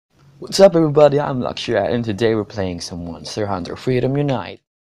What's up everybody, I'm LuxuryHat and today we're playing some Monster Hunter Freedom Unite.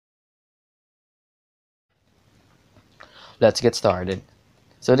 Let's get started.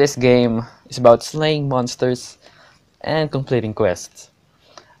 So this game is about slaying monsters and completing quests.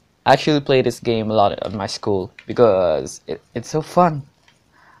 I actually play this game a lot at my school because it's so fun.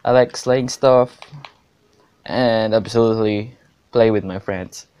 I like slaying stuff and absolutely play with my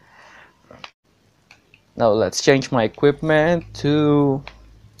friends. Now let's change my equipment to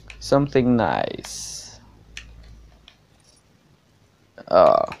something nice.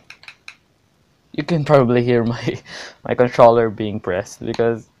 You can probably hear my controller being pressed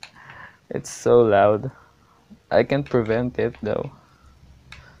because it's so loud. I can't prevent it though.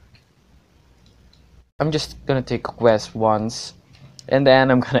 I'm just gonna take a quest once and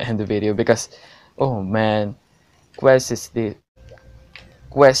then I'm gonna end the video because oh man, the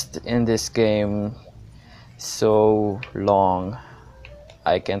quest in this game so long.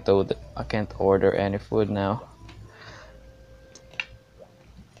 I can't order any food now.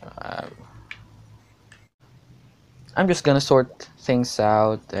 Uh, I'm just gonna sort things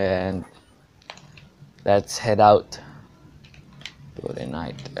out and let's head out to the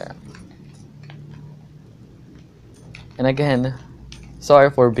night. And again, sorry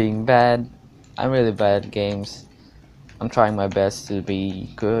for being bad. I'm really bad at games. I'm trying my best to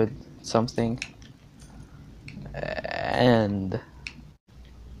be good at something. And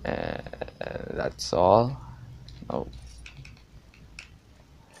that's all. Oh,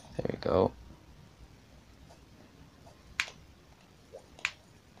 there we go.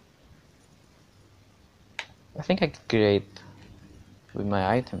 I think I could create with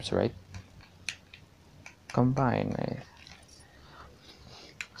my items, right? Combine.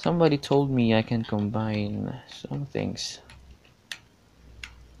 Somebody told me I can combine some things.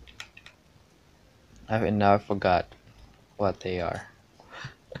 I now forgot what they are.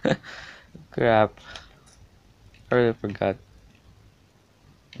 Crap. I really forgot.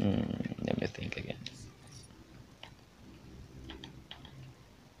 Let me think again.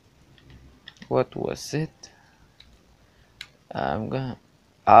 What was it? I'm gonna.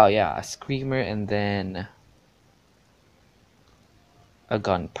 Oh yeah, a screamer and then a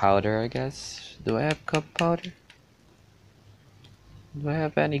gunpowder, I guess. Do I have gunpowder? Do I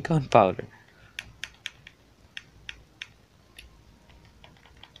have any gunpowder?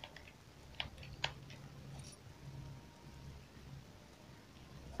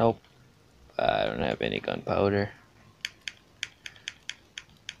 Nope. I don't have any gunpowder.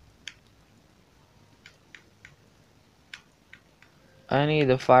 I need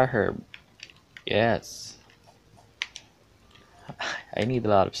a fire herb. Yes. I need a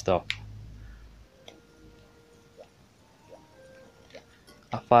lot of stuff.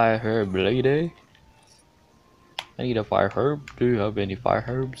 A fire herb, lady. I need a fire herb. Do you have any fire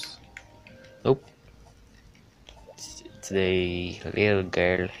herbs? Nope. It's the little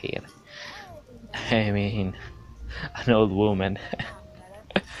girl here. I mean, an old woman.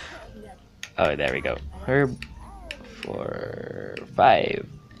 Oh, there we go. Herb for 5.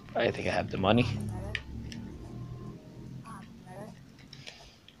 I think I have the money.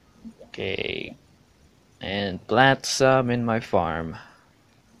 Okay. And plant some in my farm.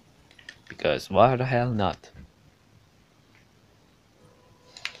 Because why the hell not?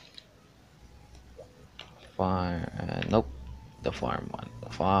 Farm. Nope. The farm one.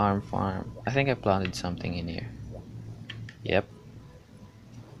 Farm. I think I planted something in here. Yep.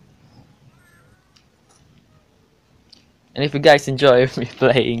 And if you guys enjoy me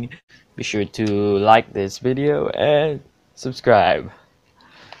playing, be sure to like this video and subscribe.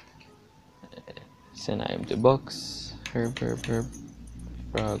 Send item to box. Herb.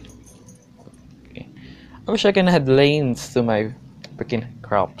 Frog. Okay. I wish I can add lanes to my freaking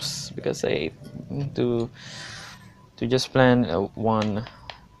crops because I need to just plant one.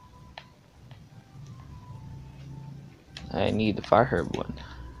 I need the fire herb one.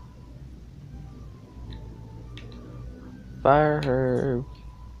 Fire herb.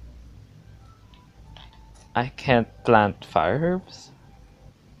 I can't plant fire herbs.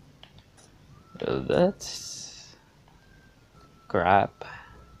 Well, that's crap.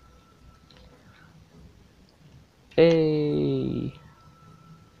 Hey,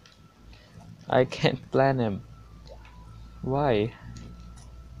 I can't plant him. Why?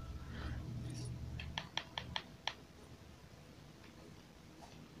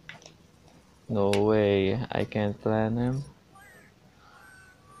 No way, I can't plant him.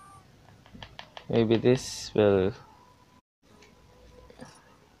 Maybe this will.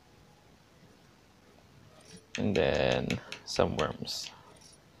 And then some worms.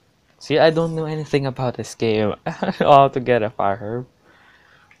 See, I don't know anything about this game. I don't know how to get a fire herb.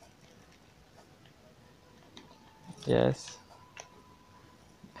 Yes.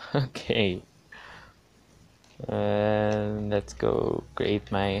 Okay. And let's go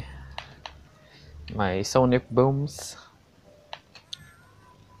create my sonic booms.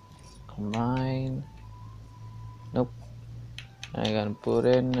 Combine. Nope. I'm gonna put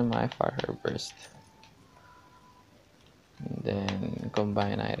in my fire burst. And then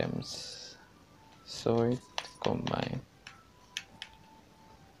combine items. Sort. Combine.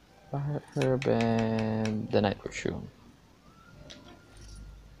 Fire herb and the night mushroom.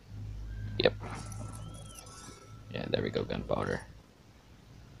 Yep. Yeah, there we go, gunpowder.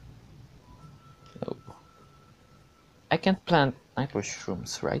 Nope. I can't plant night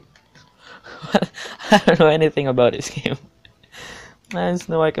mushrooms, right? I don't know anything about this game. I just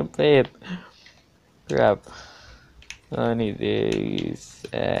know I can play it. Crap. I need this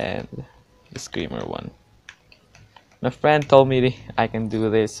and the screamer one. My friend told me I can do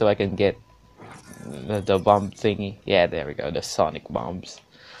this so I can get the bomb thingy. Yeah, there we go, the sonic bombs.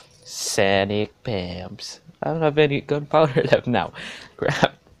 Sonic bombs. I don't have any gunpowder left now.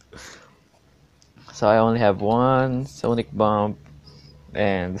 Crap. So I only have one sonic bomb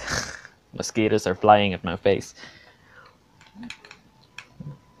and mosquitoes are flying at my face.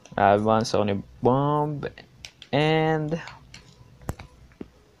 I have one sonic bomb and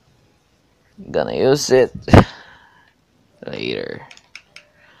gonna use it later.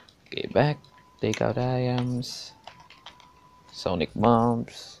 Okay, back. Take out items. Sonic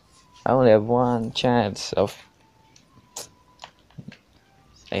bombs. I only have one chance of.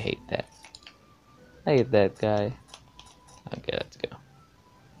 I hate that. I hate that guy. Okay, let's go.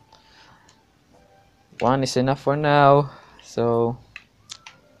 One is enough for now, so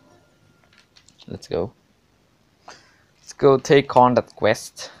let's go. Let's go take on that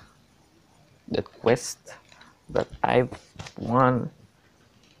quest. That quest that I've wanted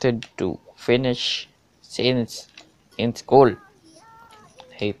to finish since in school.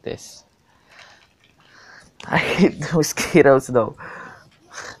 I hate this. I hate the mosquitoes though.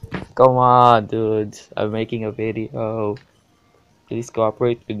 Come on, dude. I'm making a video. Please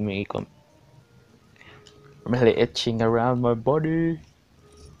cooperate with me. I'm really itching around my body.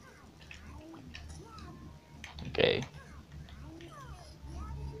 Okay.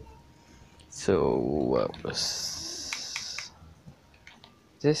 So what was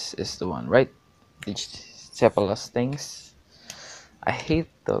this? Is the one, right? The Cephalos things. I hate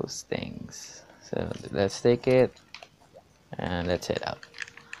those things. So let's take it and let's head out.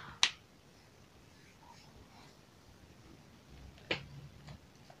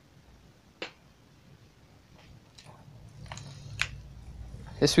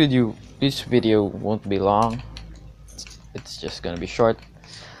 This video won't be long. It's just gonna be short.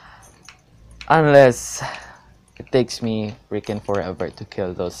 Unless it takes me freaking forever to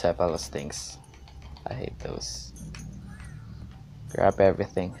kill those Cephalos things. I hate those. Grab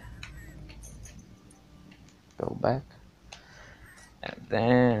everything. Go back. And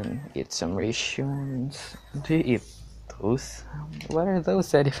then eat some rations. Do you eat those? What are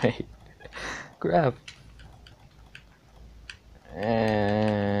those anyway? Grab. And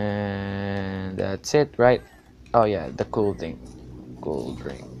that's it, right? Oh yeah, the cool thing. Cool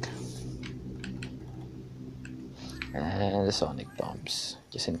drink. And the sonic bombs,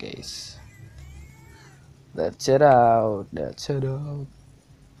 just in case. That's it out. That's it out.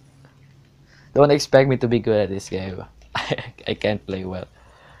 Don't expect me to be good at this game. I can't play well.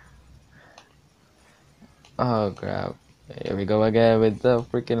 Oh crap. Here we go again with the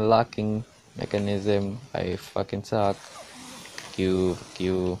freaking locking mechanism. I fucking suck. Q.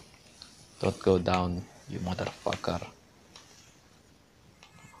 Don't go down, you motherfucker.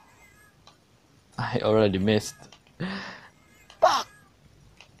 I already missed. Fuck!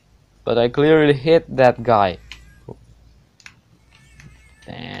 But I clearly hit that guy.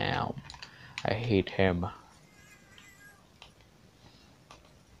 Damn. I hate him.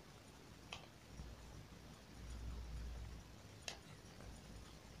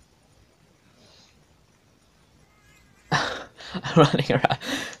 I'm running around.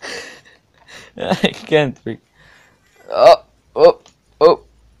 I can't freak. Oh, oh, oh,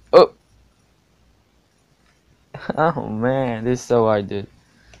 oh. Oh man, this is so hard, dude.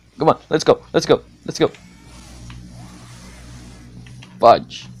 Come on, let's go, let's go, let's go.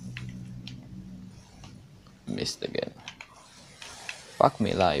 Fudge. Missed again. Fuck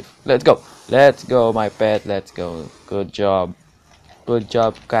me life. Let's go. Let's go, my pet. Let's go. Good job. Good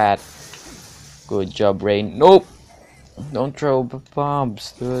job, cat. Good job, Rain. Nope. Don't throw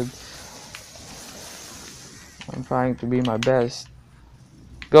bombs, dude. I'm trying to be my best.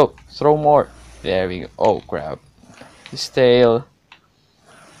 Go. Throw more. There we go. Oh, crap. His tail.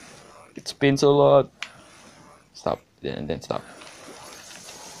 It spins a lot. Stop. then stop.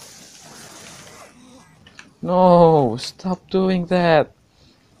 No, stop doing that.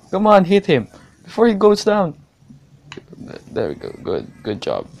 Come on, hit him before he goes down. There we go. Good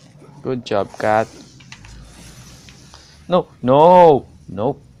job. Good job, cat. No, no,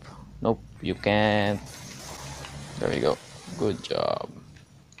 nope, nope. You can't. There we go. Good job.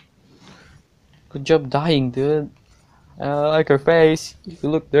 Good job dying, dude. I like her face. You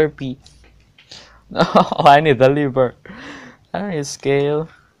look derpy. No, I need the liver. I don't need scale.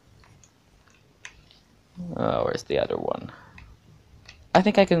 Where's the other one? I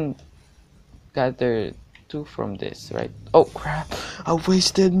think I can gather 2 from this, right? Oh crap! I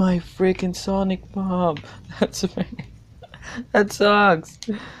wasted my freaking Sonic Bomb. That's that sucks.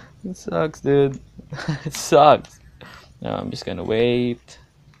 It sucks, dude. It sucks. Now I'm just gonna wait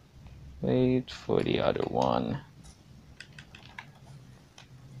for the other one.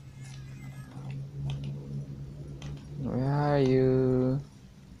 Where are you?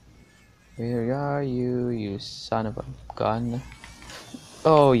 Where are you, you son of a gun?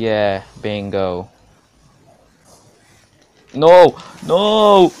 Oh yeah, bingo. No,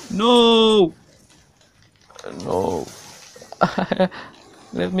 no, no, no.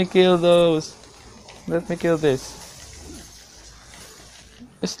 Let me kill those. Let me kill this.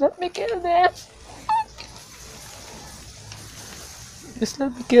 Just let me kill this. Just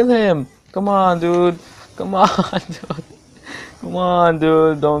let me kill him. Come on, dude. Come on, dude. Come on,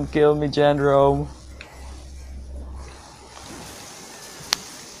 dude. Don't kill me, Genro.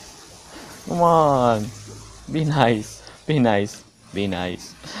 Come on. Be nice. Be nice. Be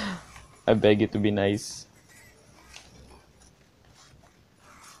nice. I beg you to be nice.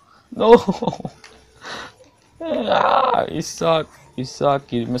 No. Ah, you suck. You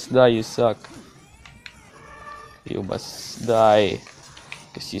suck. You must die. You suck. You must die.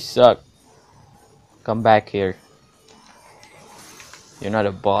 Because you suck. Come back here. You're not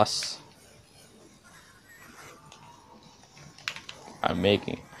a boss. I'm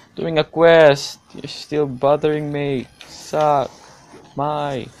doing a quest. You're still bothering me. Suck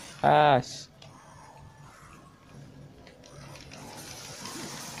my ass.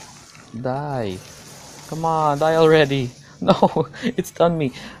 Die. Come on, die already. No, it stunned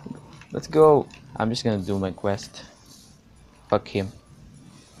me. Let's go. I'm just gonna do my quest. Fuck him.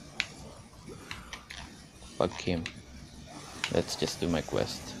 Fuck him. Let's just do my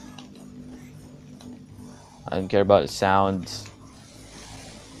quest. I don't care about the sounds.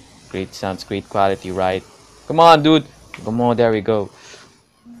 Great sounds, great quality, right? Come on, dude. Come on, there we go.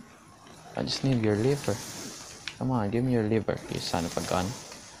 I just need your liver. Come on, give me your liver, you son of a gun.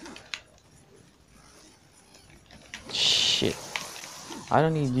 Shit. I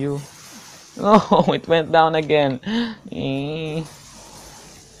don't need you. No, it went down again.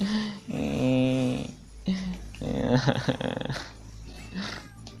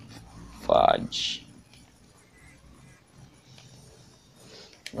 Fudge.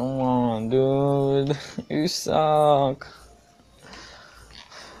 Come on, dude. You suck.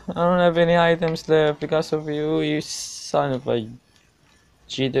 I don't have any items left because of you, you son of a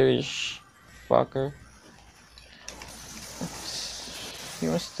jitterish fucker.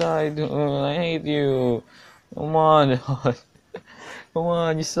 You must die, dude. I hate you. Come on, dude. Come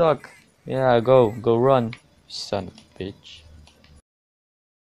on, you suck. Yeah, go run, you son of a bitch.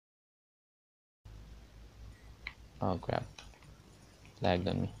 Oh crap. Lagged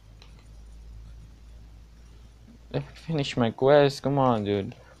on me. Let me finish my quest. Come on,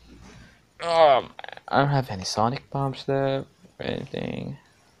 dude. I don't have any Sonic bombs left or anything.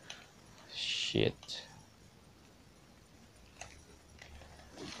 Shit.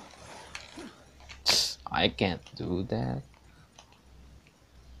 I can't do that.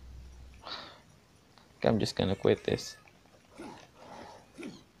 I'm just gonna quit this.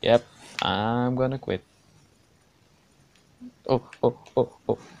 Yep, I'm gonna quit. Oh.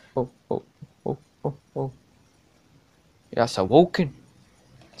 Yes, awoken.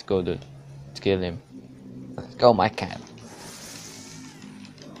 Let's go, dude. Let's kill him. Let's go, my cat.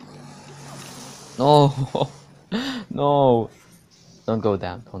 No. No. Don't go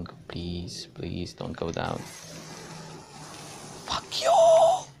down. Don't go. Please, don't go down. Fuck you!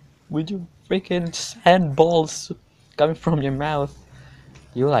 With your freaking sand balls coming from your mouth.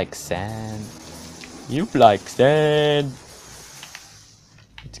 You like sand. You like sand.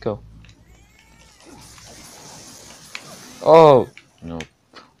 Let's go. Oh no.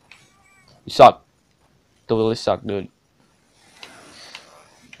 You suck. Totally suck, dude.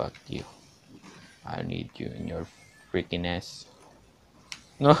 Fuck you. I need you in your freaking ass.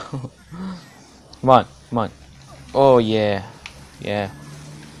 No. Come on. Oh yeah. Yeah.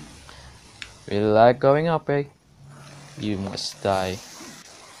 Really like going up, eh? You must die.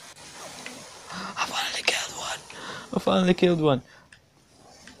 I finally killed one. I finally killed one.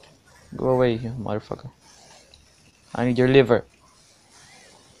 Go away, you motherfucker. I need your liver.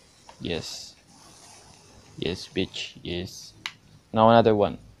 Yes. Yes, bitch. Yes. Now another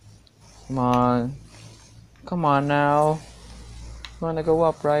one. Come on. Come on now. You wanna go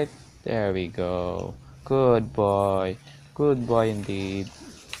up, right? There we go. Good boy. Good boy indeed.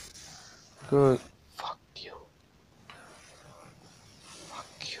 Good. Fuck you.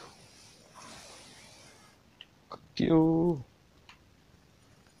 Fuck you. Fuck you.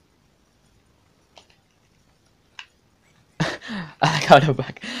 I like how the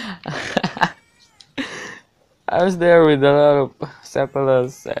back. I was there with a lot of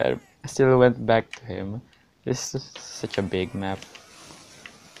Cephalos and I still went back to him. This is such a big map.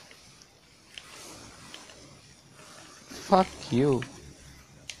 Fuck you.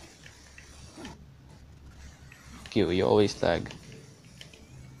 Fuck you, you always lag.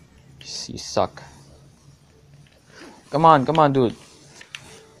 You suck. Come on, dude.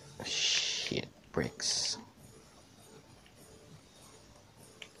 Shit, bricks.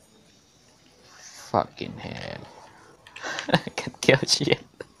 Fucking hell. I can't kill shit.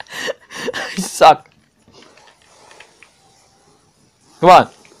 You suck. Come on,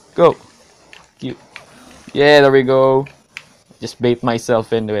 go. You. Yeah, there we go. Just bait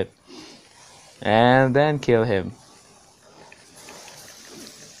myself into it. And then kill him.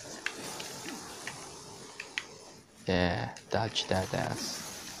 Yeah, dodge that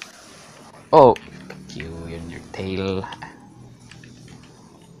ass. Oh, you and your tail.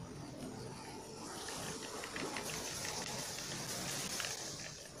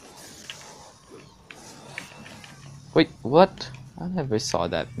 Wait, what? I never saw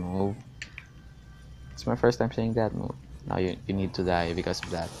that move. It's my first time seeing that move. Now you need to die because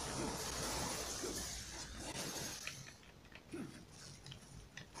of that.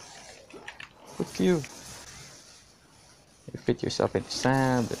 Fuck you. You fit yourself into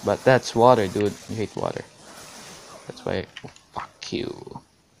sand, but that's water, dude. You hate water. That's why. Oh, fuck you.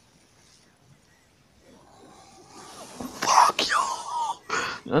 Fuck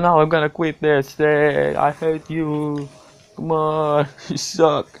you. No, I'm gonna quit this. I hate you. Come on, you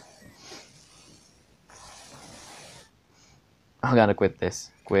suck. I'm gonna quit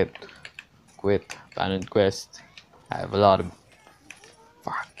this. Quit. Abandoned quest. I have a lot of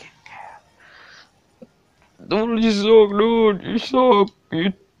fucking. Don't you suck, dude. You suck.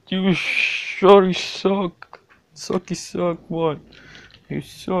 You sure you suck. Sucky suck, what? You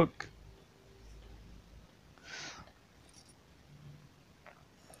suck.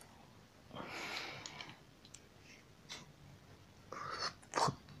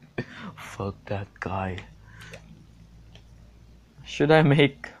 Fuck that guy. Should I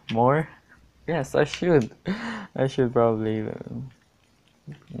make more? Yes, I should. I should probably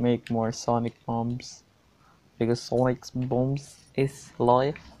make more Sonic bombs because Sonic's bombs is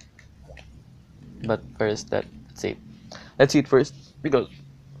life. But first, let's eat. Let's eat first because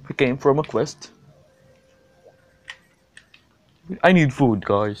we came from a quest. I need food,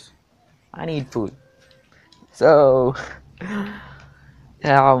 guys. I need food. So,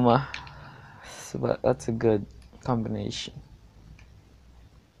 yeah, so that's a good combination.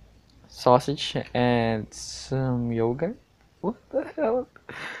 Sausage and some yogurt. What the hell?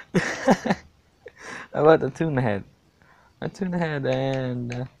 How about a tuna head? A tuna head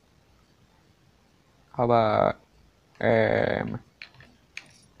and how about a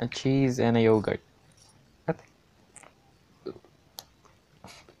cheese and a yogurt? What?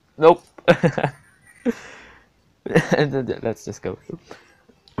 Nope. Let's just go.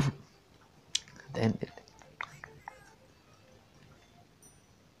 Then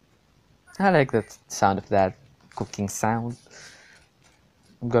I like the sound of that cooking sound.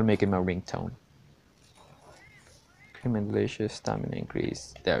 I'm gonna make it my ringtone. Cream and delicious, stamina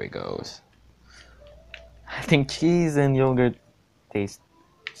increase. There it goes. I think cheese and yogurt taste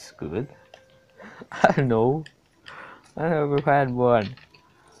good. I don't know. I never had one.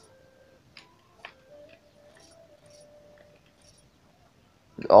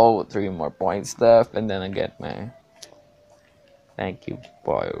 Oh, 3 more points left, and then I get my. Thank you,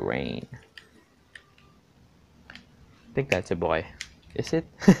 boy Rain. I think that's a boy. Is it?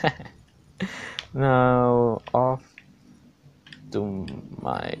 Now off to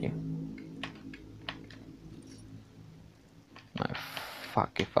my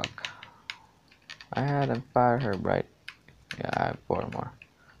fucky fuck. I had a fire herb, right? Yeah, I have 4 more.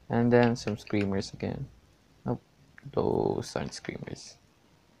 And then some screamers again. Nope, those aren't screamers.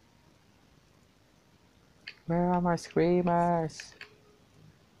 Where are my screamers?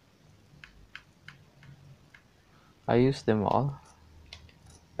 I use them all.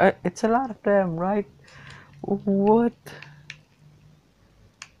 It's a lot of them, right? What?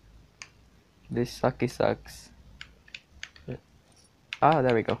 This sucky sucks. Ah,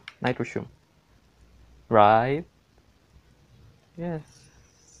 there we go. Nitroshum. Right? Yes.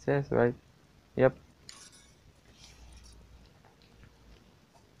 Yes, right. Yep.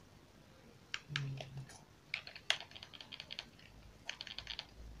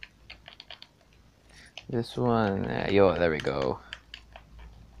 This one. Yo, there we go.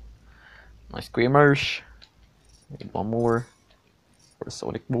 My screamers. Need one more. For a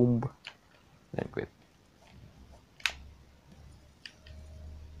sonic boom. Then quit.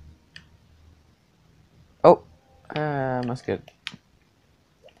 Oh! Musket.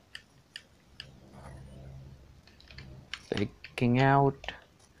 Taking out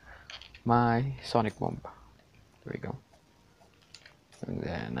my sonic bomb. There we go. And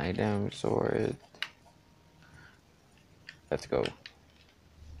then item sword. Let's go.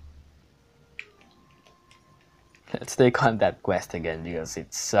 Let's take on that quest again because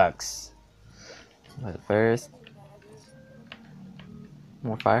it sucks. But first,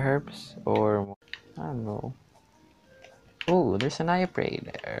 more fire herbs or more, I don't know. Oh, there's an eye prey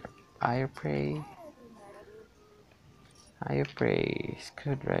there. Eye prey. Eye prey is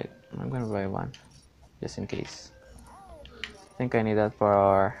good, right? I'm gonna buy one just in case. I think I need that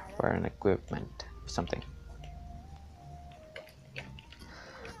for an equipment or something.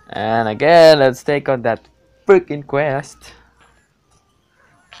 And again, let's take on that freaking quest.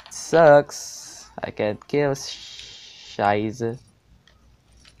 It sucks. I can't kill Scheiße.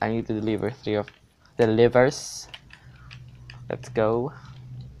 I need to deliver 3 of the livers. Let's go.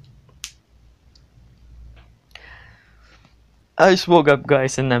 I just woke up,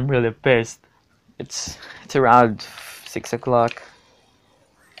 guys, and I'm really pissed. It's around 6 o'clock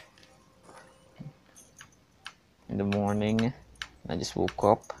in the morning. I just woke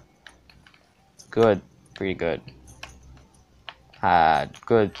up. It's good, pretty good. Had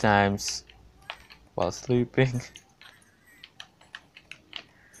good times while sleeping.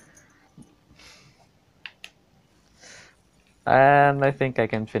 And I think I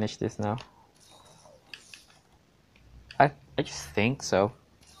can finish this now. I just think so.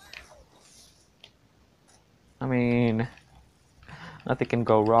 I mean, nothing can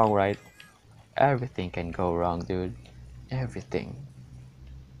go wrong, right? Everything can go wrong, dude. Everything.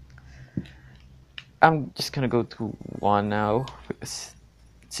 I'm just gonna go to 1 now because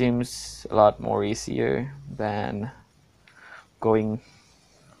it seems a lot more easier than going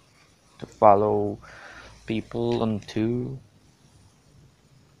to follow people on 2.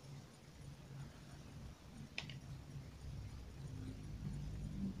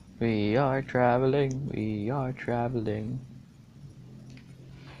 We are traveling, we are traveling.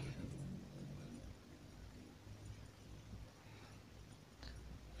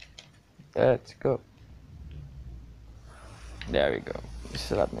 Let's go. There we go. This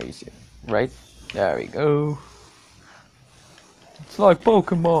is a lot more easier, right? There we go. It's like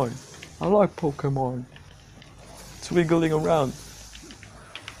Pokemon. I like Pokemon. It's wiggling around.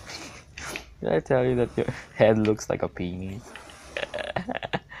 Did I tell you that your head looks like a penis?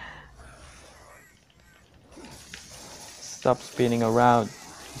 Stop spinning around.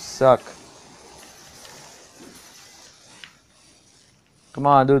 You suck. Come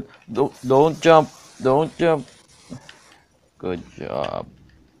on, dude. Don't jump. Don't jump. Good job.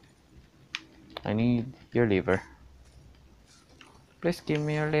 I need your liver. Please give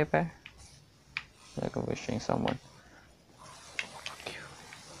me your liver. Like I'm wishing someone.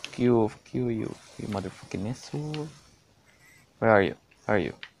 Q you motherfucking asshole. Where are you? Where are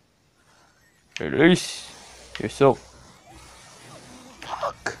you? Release yourself.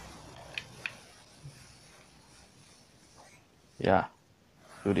 Fuck. Yeah.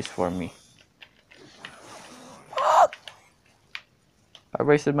 Do this for me. Fuck. I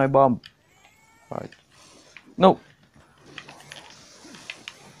wasted my bomb. Right. No.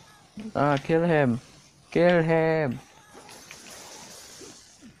 Kill him. Kill him.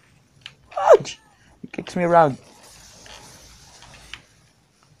 Fudge. He kicks me around.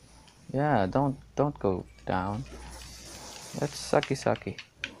 Yeah, don't go down. That's sucky.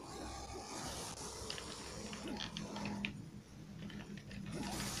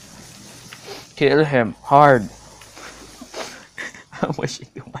 Kill him hard. I'm wishing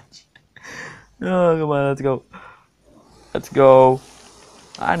too much. Oh, come on, let's go. Let's go.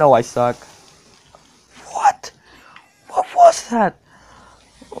 I know I suck. What? What was that?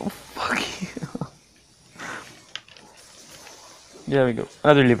 Oh, fuck you. There we go.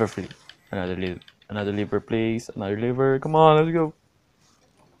 Another liver, please. Another liver, please. Another liver. Come on, let's go.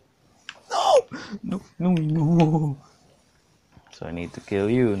 No! No, no, no. So I need to kill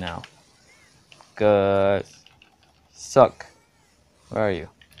you now. Cause suck. Where are you?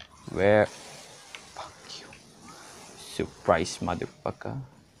 Where? Fuck you. Surprise, motherfucker.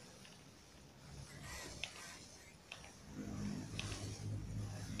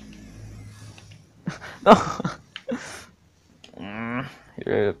 No.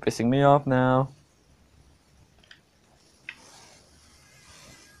 You're pissing me off now.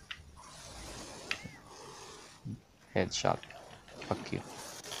 Headshot. Fuck you.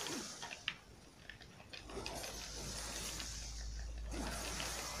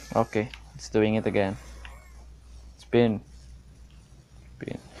 Okay, it's doing it again. Spin.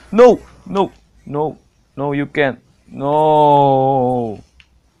 Spin. No! No! No! No, you can't. No!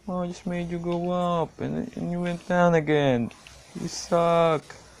 Oh, I just made you go up and you went down again. You suck.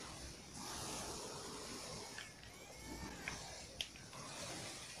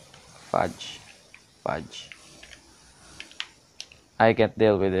 Fudge. Fudge. I can't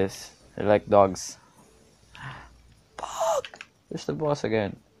deal with this. They're like dogs. Fuck! There's the boss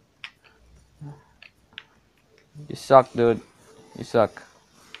again. You suck, dude. You suck.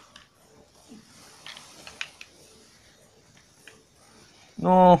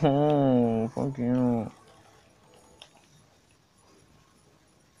 No, fuck you.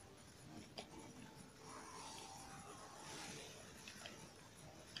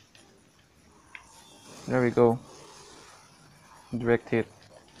 There we go. Direct hit.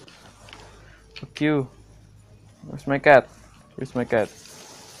 Fuck you. Where's my cat? Where's my cat?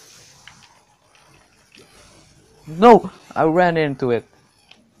 No! I ran into it.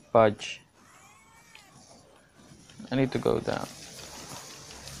 Fudge. I need to go down.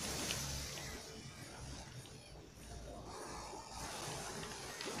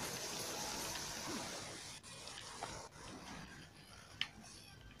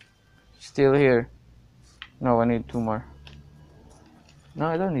 Still here. No, I need 2 more. No,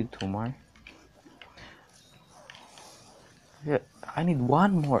 I don't need 2 more. Yeah, I need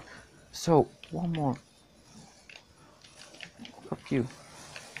 1 more. So, 1 more. Fuck you.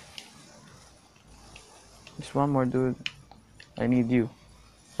 Just 1 more, dude. I need you.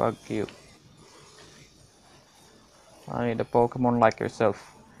 Fuck you. I need a Pokemon like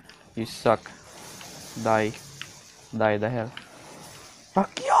yourself. You suck. Die. Die the hell.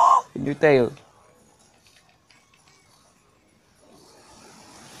 Fuck you! In your tail.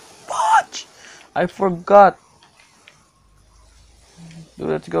 Fudge! I forgot. Dude,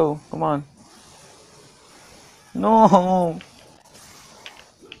 let's go. Come on. No!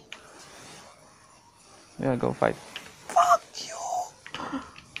 Yeah, go fight. Fuck you!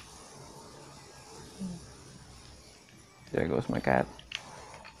 There goes my cat.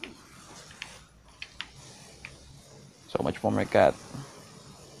 So much for my cat.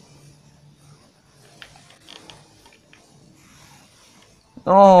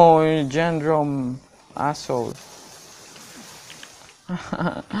 Oh, you Gendrum asshole.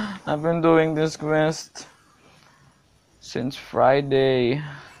 I've been doing this quest since Friday.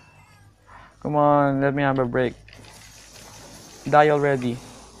 Come on, let me have a break. Die already.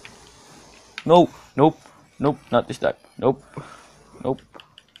 No, nope, nope, not this time. Nope, nope,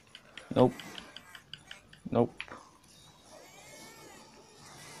 nope, nope.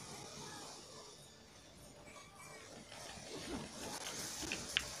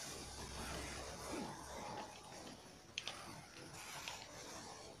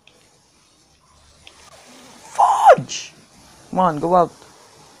 Fudge! Come on, go out.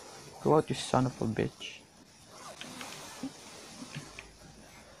 Go out, you son of a bitch.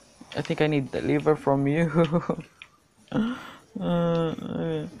 I think I need the liver from you. Come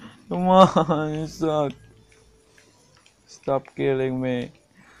on, you suck. Stop killing me.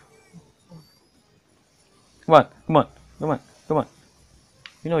 Come on, come on, come on, come on.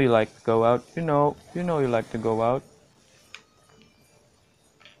 You know you like to go out. You know you like to go out.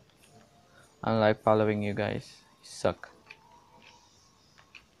 I like following you guys. You suck.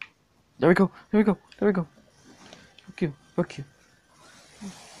 There we go, there we go, there we go. Fuck you, fuck you.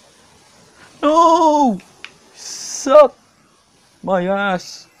 No! Suck my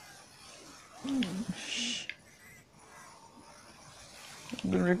ass. I've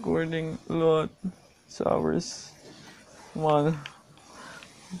been recording a lot. It's hours. Come on.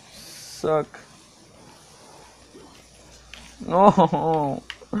 Suck. No.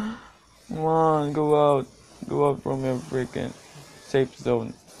 Come on, go out. Go out from your freaking safe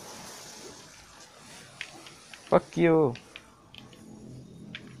zone. Fuck you.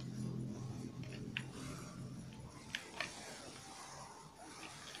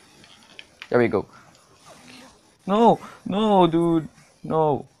 There we go. No, no, dude.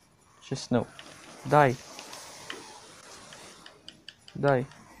 No. Just no. Die. Die. There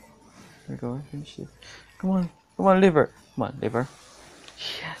we go. Finish it. Come on. Come on, liver. Come on, liver.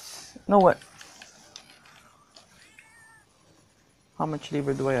 Yes. No, what? How much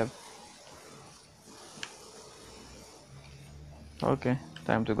liver do I have? Okay,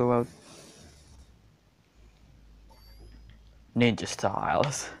 time to go out. Ninja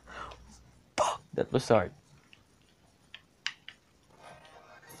styles. That was hard.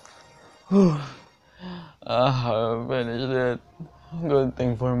 I finished it. Good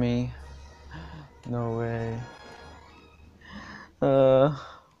thing for me. No way.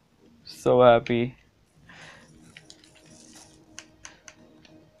 So happy.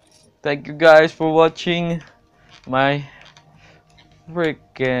 Thank you guys for watching my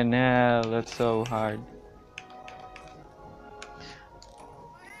freaking hell. That's so hard.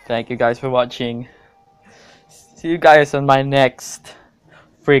 Thank you guys for watching. See you guys on my next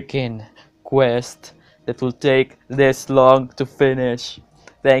freaking quest that will take this long to finish.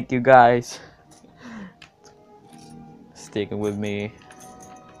 Thank you guys. Sticking with me.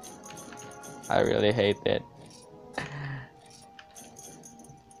 I really hate it.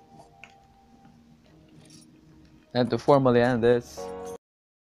 And to formally end this,